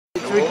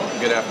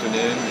good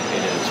afternoon.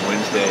 It is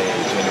Wednesday,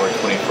 January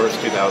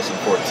 21st,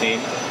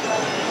 2014.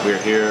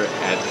 We're here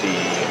at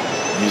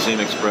the Museum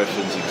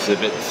Expressions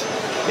exhibit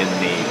in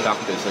the Parc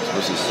des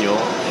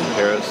Expositions in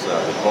Paris,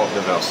 the Porte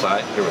de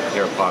Versailles, here with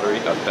Hare Pottery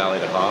of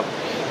Vallée de Hab.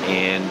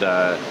 And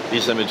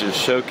these images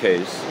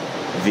showcase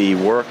the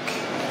work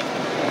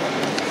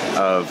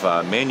of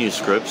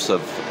manuscripts,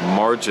 of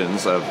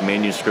margins of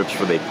manuscripts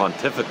for the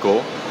Pontifical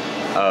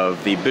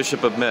of the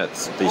Bishop of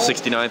Metz, the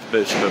 69th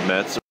Bishop of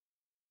Metz.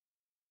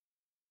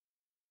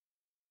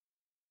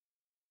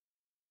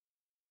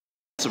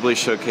 Possibly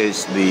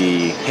showcase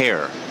the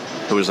hare,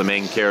 who was the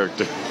main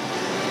character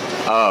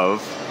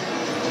of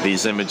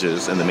these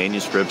images and the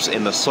manuscripts,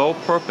 and the sole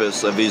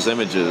purpose of these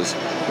images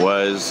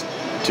was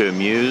to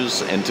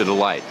amuse and to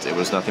delight. It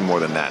was nothing more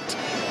than that.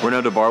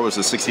 Renaud de Bar was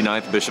the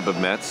 69th Bishop of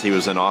Metz. He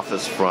was in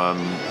office from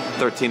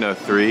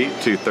 1303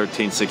 to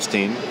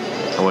 1316,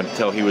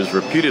 until he was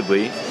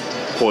reputedly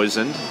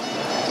poisoned,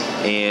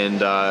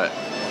 and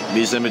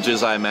these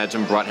images, I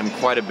imagine, brought him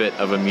quite a bit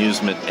of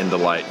amusement and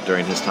delight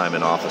during his time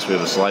in office. We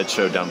have a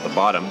slideshow down at the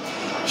bottom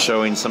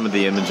showing some of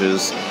the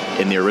images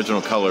in the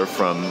original color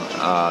from,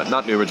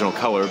 not the original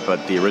color,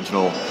 but the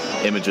original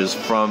images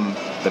from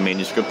the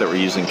manuscript that were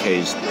used in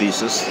Kay's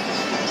thesis.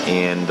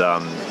 And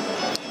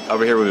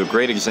over here we have a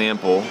great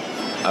example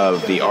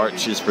of the art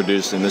she's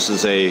producing. This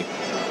is a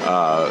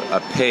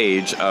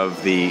page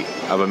of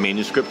a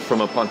manuscript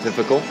from a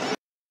pontifical.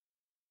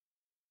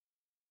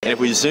 And if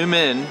we zoom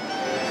in,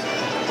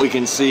 we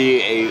can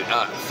see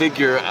a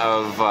figure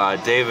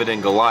of David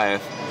and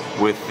Goliath,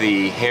 with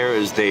the hare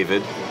as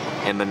David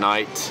and the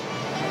knight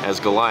as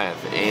Goliath.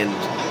 And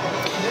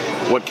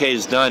what Kay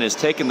has done is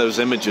taken those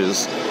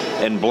images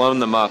and blown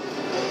them up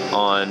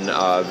on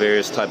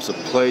various types of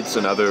plates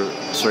and other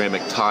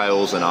ceramic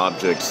tiles and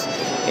objects,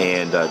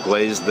 and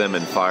glazed them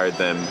and fired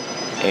them.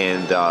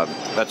 And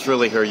that's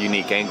really her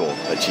unique angle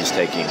that she's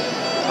taking.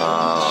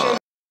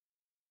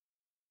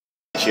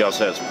 She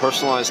also has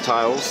personalized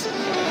tiles.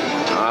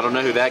 I don't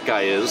know who that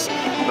guy is,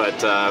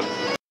 but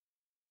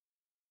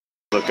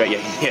look,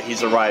 yeah,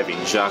 he's arriving.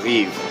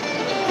 J'arrive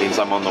means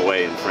I'm on the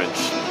way in French.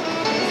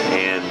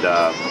 And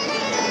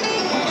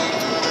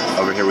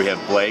over here we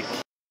have Blake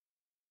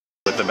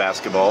with the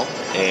basketball,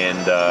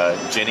 and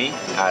Jenny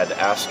ad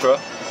Astra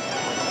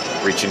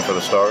reaching for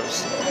the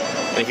stars.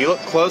 And if you look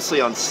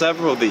closely on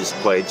several of these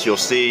plates, you'll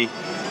see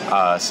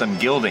some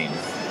gilding,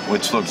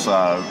 which looks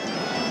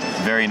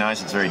very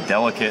nice. It's very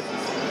delicate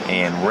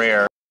and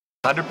rare.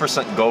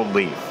 100% gold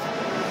leaf,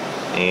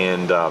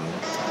 and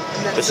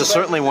this is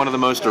certainly one of the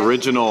most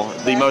original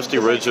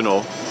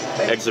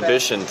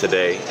exhibition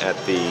today at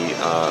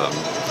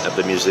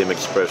the Museum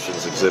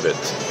Expressions exhibit.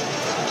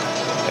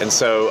 And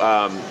so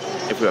I'm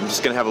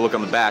just going to have a look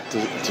on the back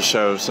to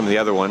show some of the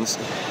other ones.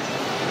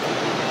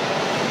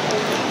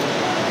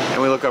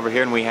 And we look over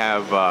here and we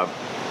have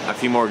a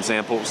few more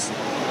examples.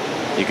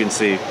 You can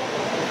see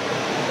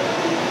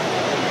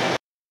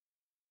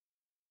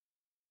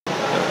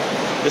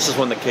this is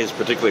one that Kay is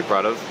particularly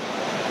proud of.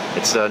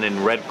 It's done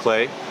in red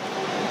clay,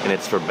 and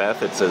it's for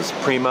Beth. It says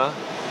Prima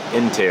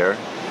Inter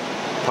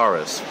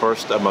Pares,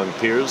 first among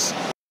peers.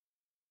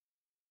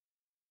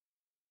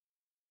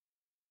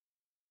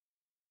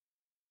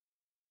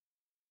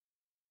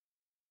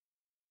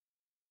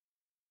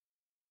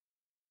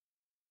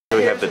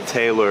 We have the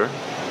tailor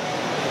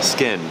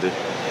skinned.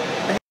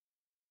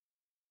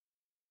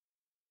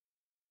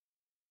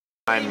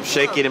 I'm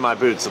shaking in my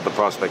boots at the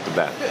prospect of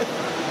that.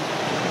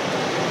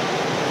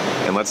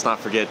 And let's not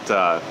forget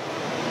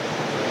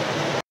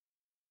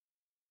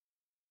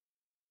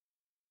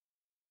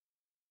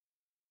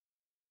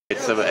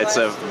it's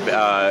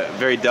a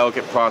very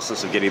delicate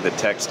process of getting the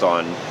text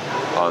on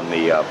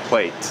the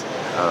plate.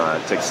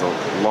 It takes a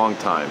long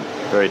time,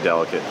 very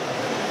delicate.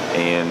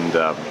 And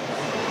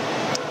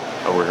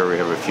over here we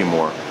have a few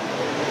more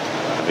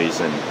of these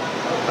in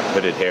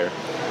hooded hair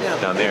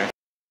down there.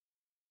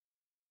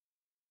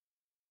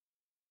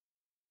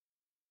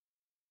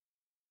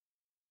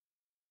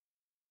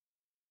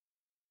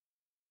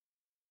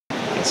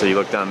 So you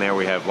look down there,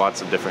 we have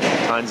lots of different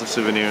kinds of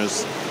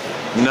souvenirs,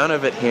 none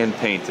of it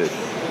hand-painted,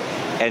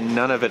 and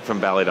none of it from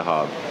Vallée de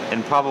Hab,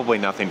 and probably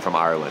nothing from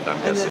Ireland,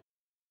 I'm guessing.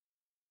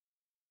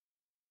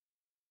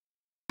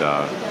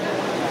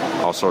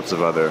 All sorts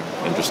of other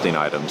interesting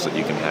items that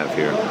you can have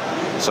here.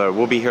 So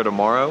we'll be here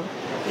tomorrow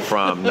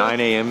from 9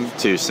 a.m.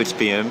 to 6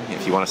 p.m.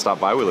 If you want to stop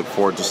by, we look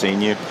forward to seeing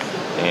you.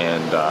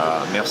 And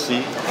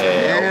merci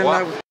et au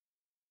revoir.